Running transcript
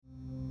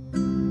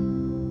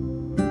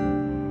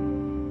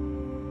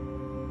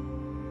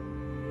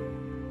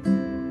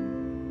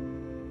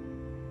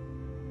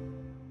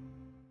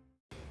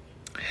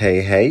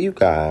Hey, you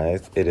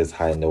guys. It is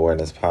Heightened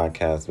Awareness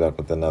Podcast back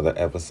with another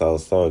episode.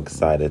 So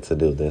excited to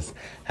do this.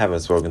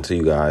 Haven't spoken to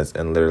you guys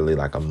in literally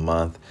like a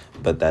month,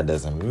 but that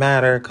doesn't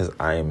matter because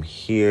I am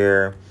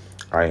here.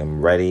 I am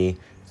ready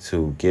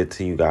to get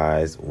to you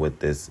guys with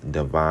this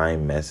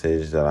divine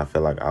message that I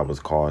feel like I was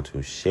called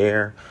to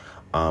share.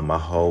 I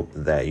hope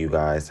that you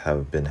guys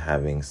have been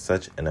having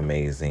such an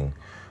amazing,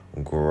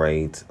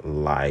 great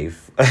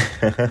life.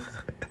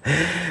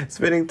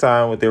 Spending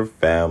time with your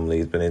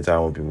family, spending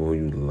time with people who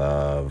you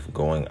love,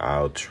 going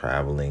out,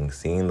 traveling,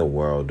 seeing the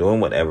world,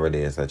 doing whatever it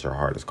is that your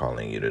heart is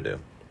calling you to do.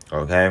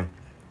 Okay?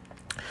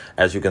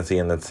 As you can see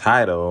in the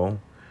title,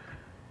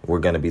 we're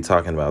going to be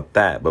talking about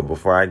that. But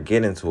before I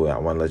get into it, I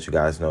want to let you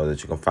guys know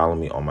that you can follow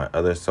me on my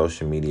other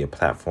social media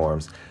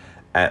platforms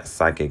at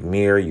Psychic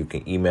Mirror. You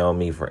can email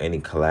me for any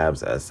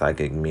collabs at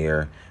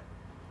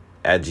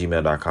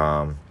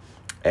psychicmirror@gmail.com.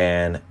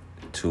 And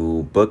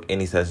to book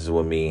any sessions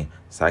with me,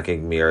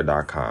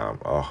 psychicmirror.com.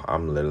 Oh,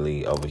 I'm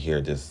literally over here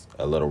just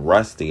a little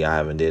rusty. I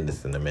haven't did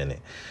this in a minute.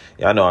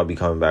 Y'all know I be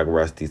coming back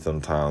rusty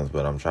sometimes,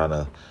 but I'm trying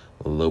to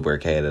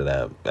lubricate it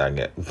up. I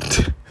get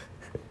let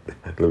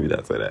me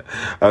not say that.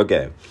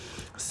 Okay.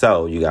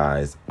 So, you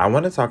guys, I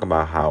want to talk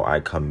about how I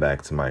come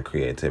back to my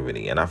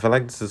creativity. And I feel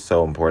like this is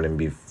so important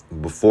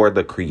before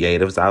the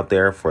creatives out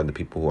there, for the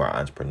people who are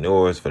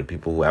entrepreneurs, for the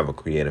people who have a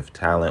creative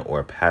talent or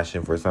a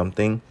passion for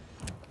something,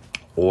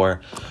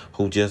 or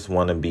who just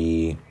want to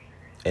be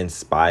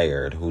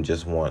inspired, who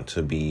just want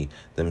to be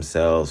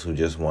themselves, who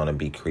just want to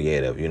be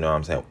creative. You know what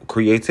I'm saying?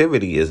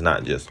 Creativity is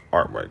not just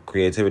artwork.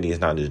 Creativity is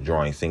not just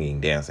drawing, singing,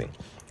 dancing.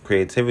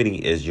 Creativity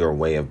is your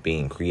way of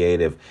being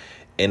creative.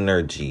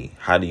 Energy.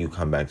 How do you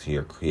come back to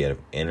your creative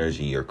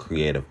energy, your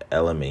creative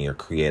element, your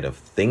creative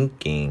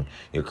thinking,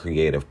 your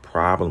creative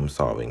problem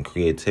solving?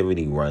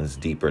 Creativity runs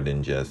deeper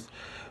than just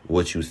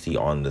what you see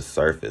on the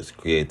surface.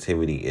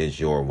 Creativity is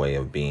your way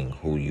of being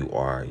who you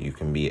are. You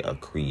can be a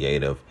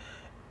creative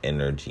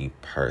energy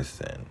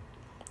person,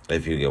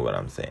 if you get what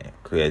I'm saying.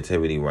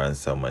 Creativity runs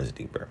so much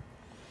deeper.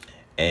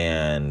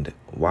 And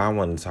why I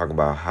want to talk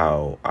about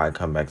how I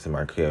come back to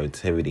my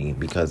creativity,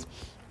 because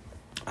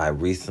I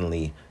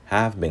recently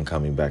have been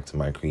coming back to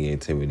my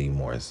creativity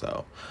more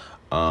so.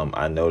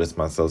 I noticed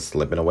myself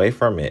slipping away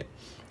from it.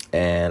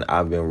 And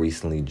I've been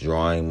recently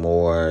drawing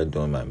more,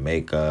 doing my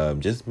makeup,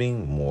 just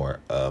being more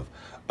of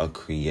a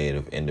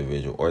creative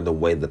individual, or the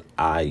way that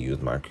I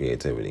use my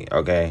creativity,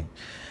 okay?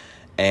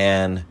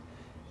 And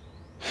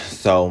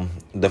so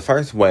the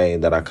first way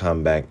that I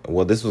come back,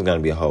 well, this was going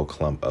to be a whole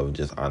clump of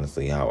just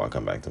honestly how I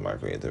come back to my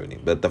creativity.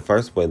 But the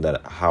first way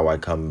that how I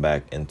come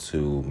back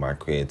into my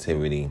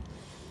creativity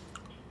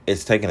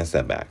is taking a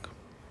step back.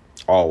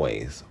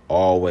 Always.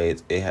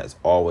 It has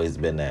always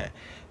been that.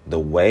 The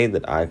way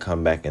that I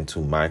come back into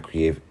my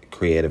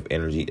creative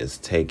energy is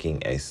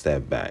taking a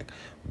step back,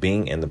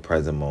 being in the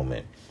present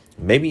moment,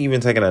 maybe even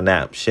taking a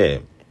nap.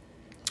 Shit.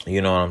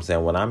 You know what I'm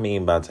saying? What I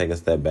mean by take a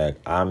step back,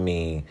 I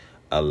mean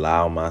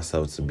allow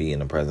myself to be in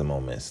the present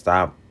moment.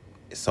 Stop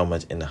so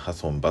much in the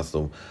hustle and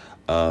bustle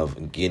of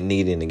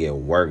needing to get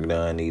work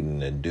done, needing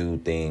to do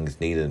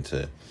things, needing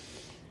to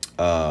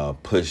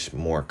push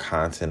more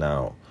content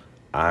out.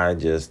 I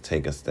just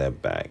take a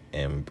step back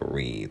and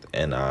breathe,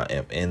 and I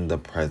am in the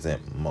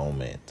present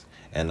moment,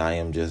 and I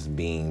am just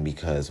being,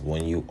 because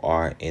when you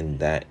are in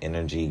that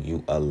energy,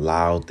 you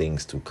allow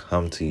things to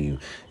come to you.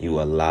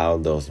 You allow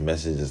those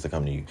messages to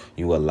come to you.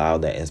 You allow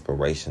that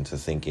inspiration to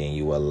sink in.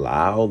 You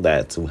allow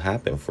that to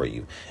happen for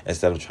you,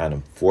 instead of trying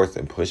to force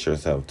and push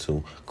yourself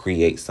to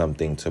create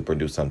something, to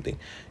produce something.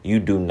 You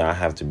do not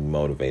have to be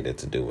motivated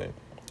to do it,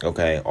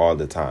 okay, all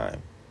the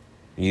time.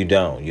 You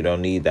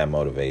don't need that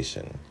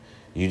motivation.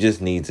 You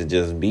just need to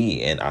just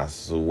be. And I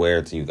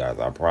swear to you guys,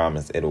 I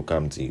promise it'll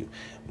come to you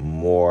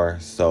more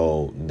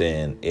so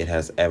than it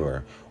has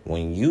ever.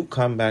 When you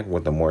come back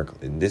with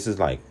this is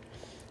like,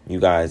 you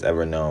guys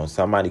ever know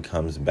somebody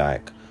comes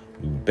back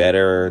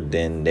better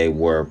than they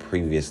were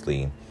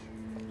previously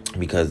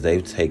because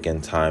they've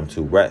taken time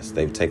to rest.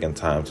 They've taken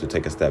time to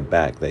take a step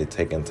back. They've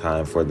taken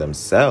time for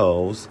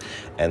themselves.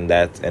 And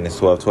it's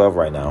 12:12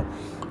 right now.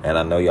 And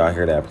I know y'all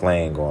hear that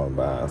plane going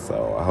by,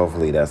 so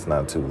hopefully that's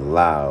not too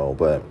loud.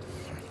 But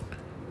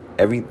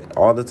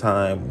all the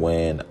time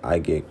when I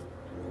get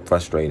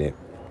frustrated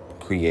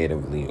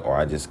creatively, or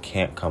I just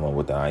can't come up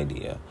with an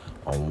idea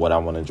on what I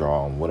want to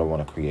draw, on what I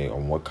want to create,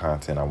 on what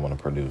content I want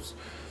to produce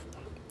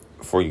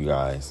for you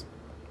guys,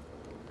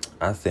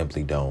 I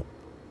simply don't.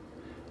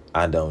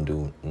 I don't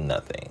do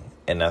nothing.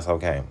 And that's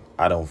okay.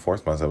 I don't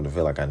force myself to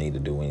feel like I need to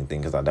do anything,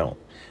 because I don't.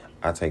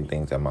 I take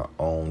things at my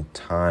own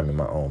time and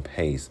my own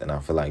pace. And I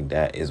feel like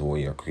that is where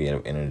your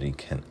creative energy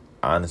can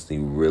honestly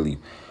really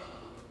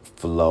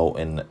flow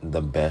in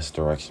the best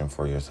direction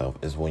for yourself,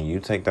 is when you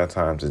take that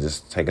time to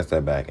just take a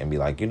step back and be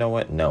like, you know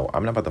what? No,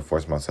 I'm not about to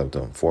force myself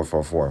to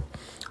 444.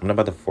 I'm not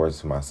about to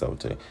force myself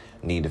to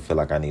need to feel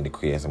like I need to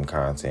create some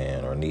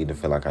content, or need to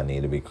feel like I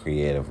need to be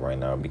creative right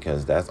now,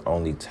 because that's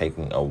only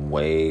taking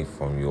away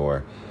from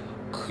your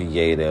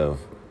creative,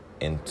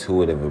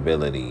 intuitive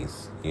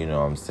abilities. You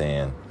know what I'm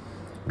saying?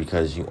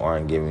 Because you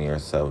aren't giving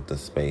yourself the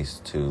space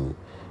to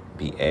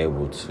be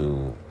able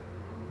to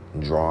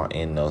draw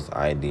in those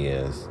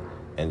ideas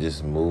and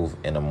just move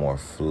in a more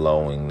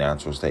flowing,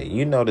 natural state.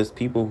 You notice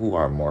people who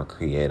are more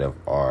creative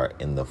are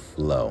in the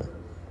flow.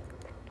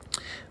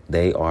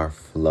 They are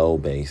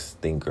flow-based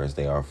thinkers.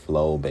 They are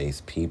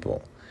flow-based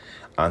people.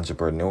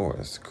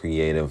 Entrepreneurs,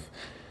 creative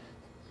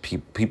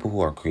people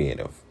who are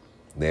creative.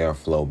 They are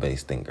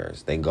flow-based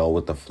thinkers. They go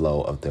with the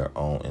flow of their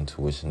own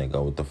intuition. They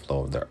go with the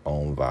flow of their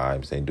own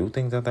vibes. They do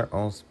things at their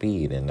own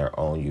speed and their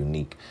own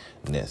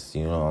uniqueness.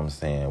 You know what I'm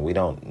saying? We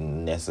don't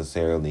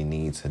necessarily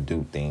need to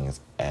do things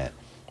at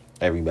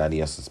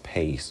everybody else's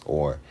pace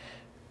or,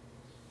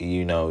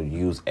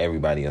 use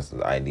everybody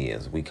else's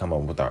ideas. We come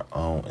up with our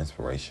own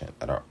inspiration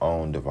at our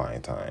own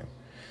divine time.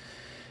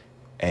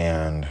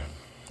 And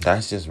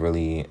that's just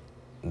really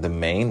the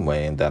main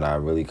way that I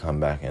really come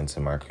back into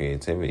my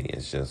creativity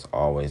is just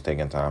always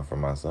taking time for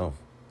myself.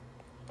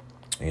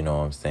 You know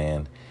what I'm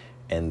saying?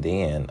 And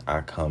then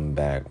I come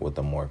back with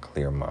a more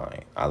clear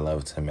mind. I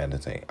love to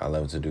meditate. I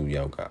love to do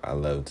yoga. I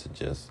love to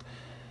just,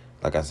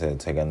 like I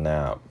said, take a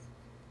nap.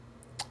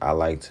 I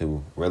like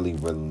to really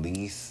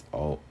release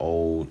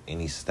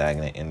any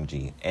stagnant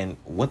energy. And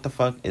what the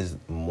fuck is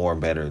more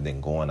better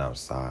than going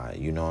outside?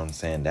 You know what I'm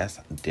saying? That's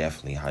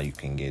definitely how you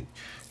can get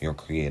your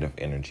creative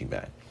energy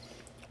back.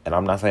 And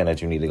I'm not saying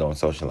that you need to go and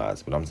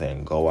socialize, but I'm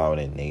saying go out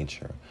in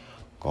nature.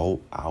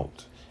 Go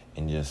out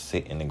and just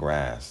sit in the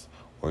grass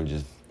or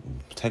just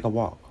take a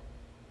walk.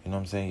 You know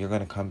what I'm saying? You're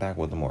going to come back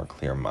with a more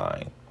clear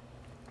mind.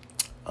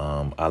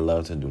 I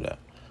love to do that.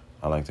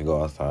 I like to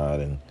go outside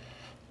and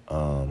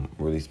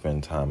really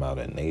spend time out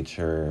in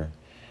nature.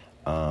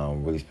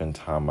 Really spend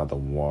time by the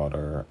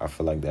water. I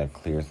feel like that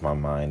clears my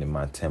mind and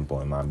my tempo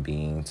and my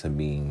being to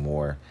being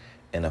more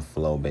in a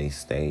flow-based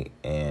state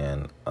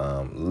and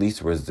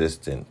least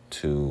resistant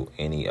to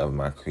any of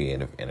my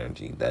creative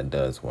energy that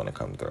does want to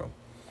come through.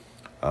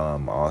 I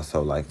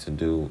also like to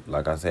do,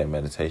 like I said,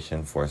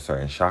 meditation for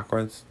certain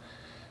chakras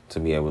to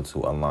be able to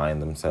align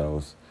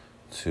themselves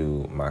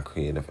to my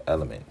creative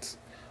elements.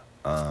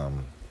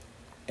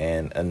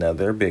 And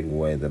another big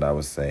way that I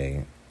would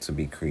say to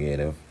be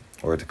creative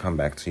or to come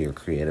back to your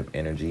creative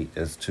energy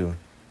is to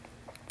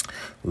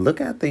look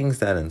at things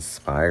that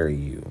inspire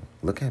you.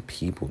 Look at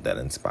people that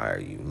inspire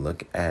you.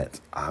 Look at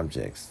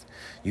objects.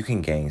 You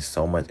can gain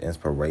so much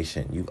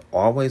inspiration. You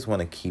always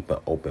want to keep an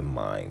open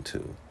mind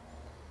too.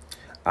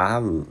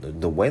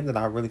 The way that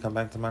I really come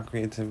back to my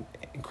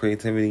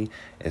creativity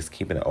is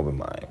keeping an open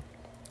mind.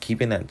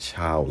 Keeping that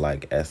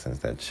childlike essence,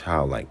 that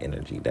childlike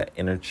energy, that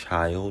inner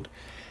child,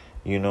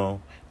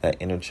 that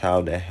inner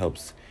child that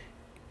helps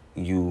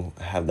you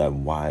have that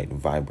wide,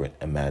 vibrant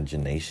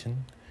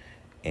imagination.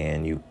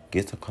 And you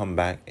get to come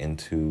back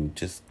into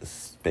just a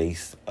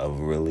space of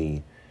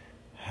really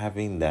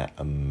having that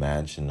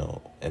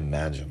imaginal,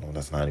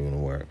 that's not even a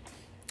word,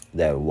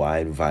 that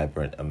wide,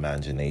 vibrant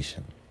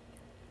imagination,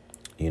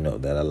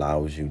 that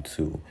allows you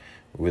to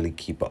really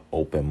keep an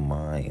open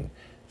mind.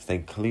 Stay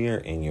clear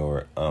in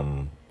your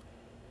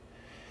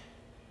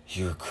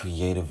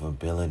creative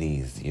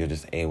abilities. You're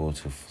just able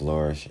to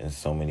flourish in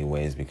so many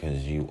ways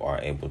because you are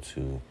able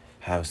to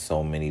have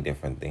so many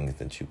different things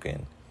that you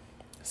can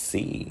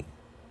see.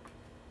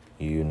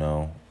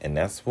 And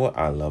that's what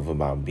I love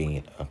about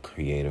being a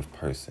creative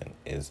person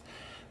is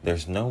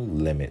there's no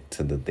limit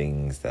to the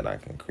things that I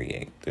can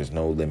create. There's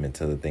no limit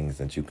to the things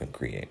that you can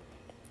create.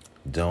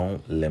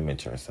 Don't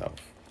limit yourself.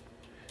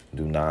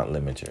 Do not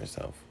limit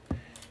yourself.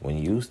 When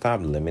you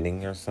stop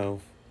limiting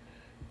yourself,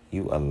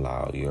 you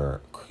allow your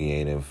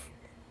creative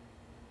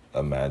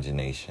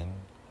imagination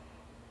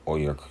or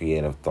your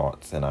creative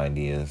thoughts and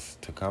ideas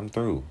to come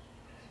through.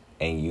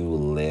 And you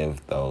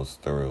live those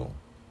through.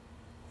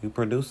 You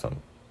produce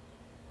them.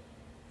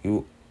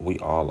 We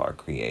all are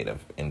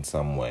creative in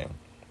some way.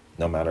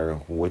 No matter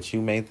what you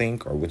may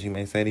think or what you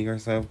may say to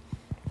yourself,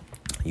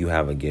 you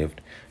have a gift,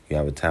 you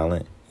have a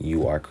talent,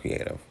 you are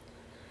creative.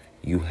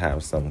 You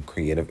have some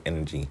creative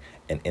energy.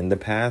 And in the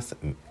past,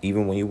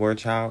 even when you were a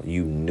child,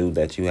 you knew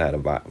that you had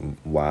a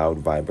wild,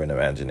 vibrant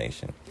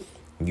imagination.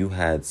 You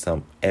had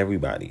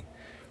everybody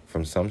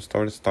from some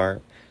start to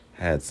start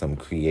had some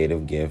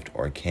creative gift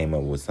or came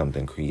up with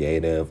something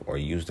creative or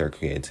used their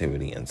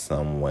creativity in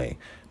some way.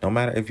 No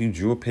matter if you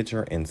drew a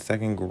picture in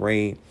second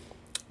grade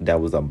that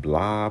was a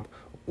blob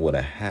with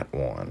a hat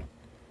on,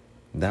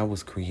 that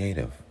was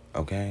creative,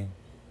 okay?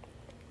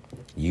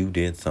 You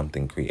did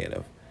something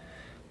creative.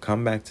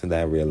 Come back to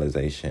that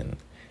realization,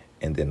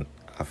 and then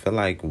I feel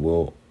like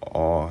we'll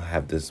all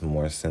have this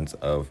more sense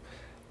of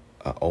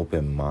an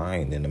open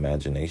mind and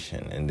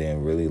imagination, and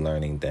then really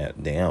learning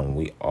that, damn,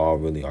 we all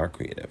really are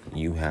creative.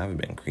 You have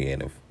been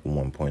creative at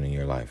one point in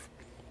your life.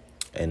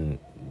 And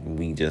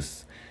we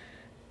just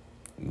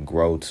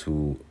grow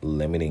to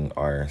limiting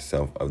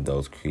ourselves of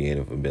those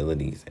creative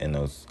abilities and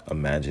those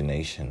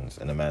imaginations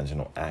and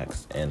imaginal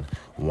acts and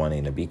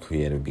wanting to be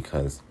creative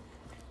because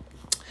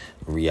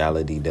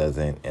reality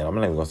doesn't, and I'm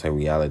not even going to say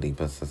reality,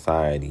 but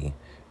society,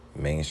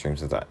 mainstream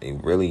society,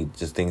 really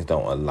just things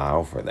don't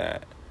allow for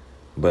that.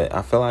 But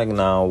I feel like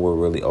now we're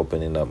really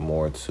opening up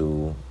more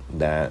to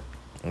that,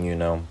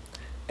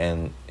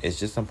 And it's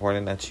just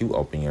important that you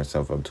open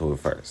yourself up to it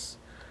first.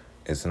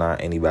 It's not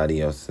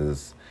anybody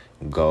else's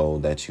goal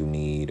that you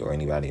need or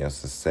anybody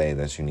else to say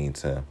that you need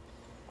to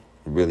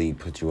really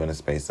put you in a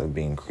space of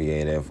being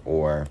creative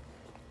or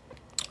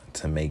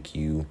to make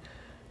you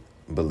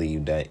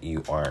believe that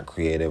you aren't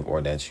creative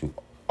or that you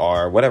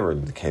are, whatever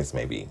the case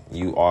may be.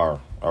 You are,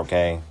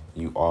 okay?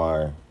 You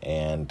are,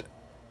 and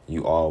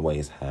you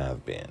always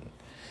have been.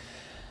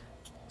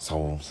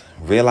 So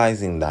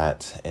realizing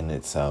that in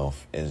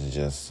itself is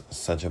just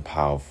such a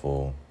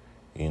powerful,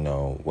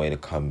 way to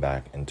come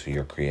back into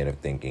your creative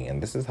thinking.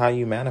 And this is how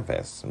you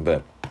manifest.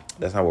 But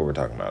that's not what we're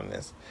talking about in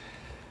this.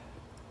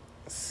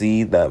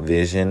 See that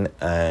vision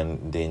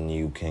and then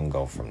you can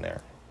go from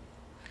there.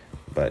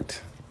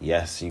 But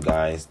yes, you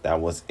guys, that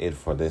was it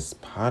for this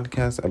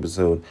podcast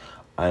episode.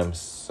 I am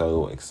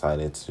so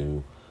excited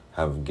to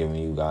have given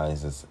you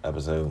guys this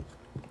episode.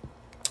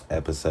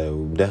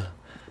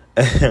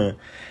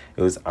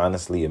 It was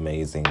honestly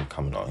amazing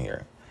coming on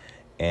here.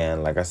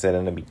 And like I said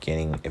in the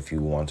beginning, if you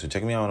want to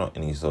check me out on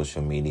any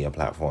social media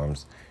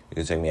platforms, you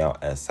can check me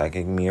out at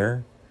Psychic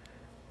Mirror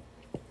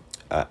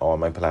at all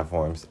my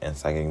platforms, and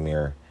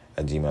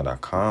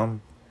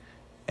psychicmirror@gmail.com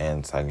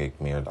and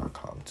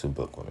psychicmirror.com to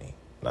book with me.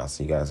 And I'll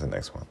see you guys in the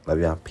next one. Love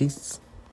y'all. Peace.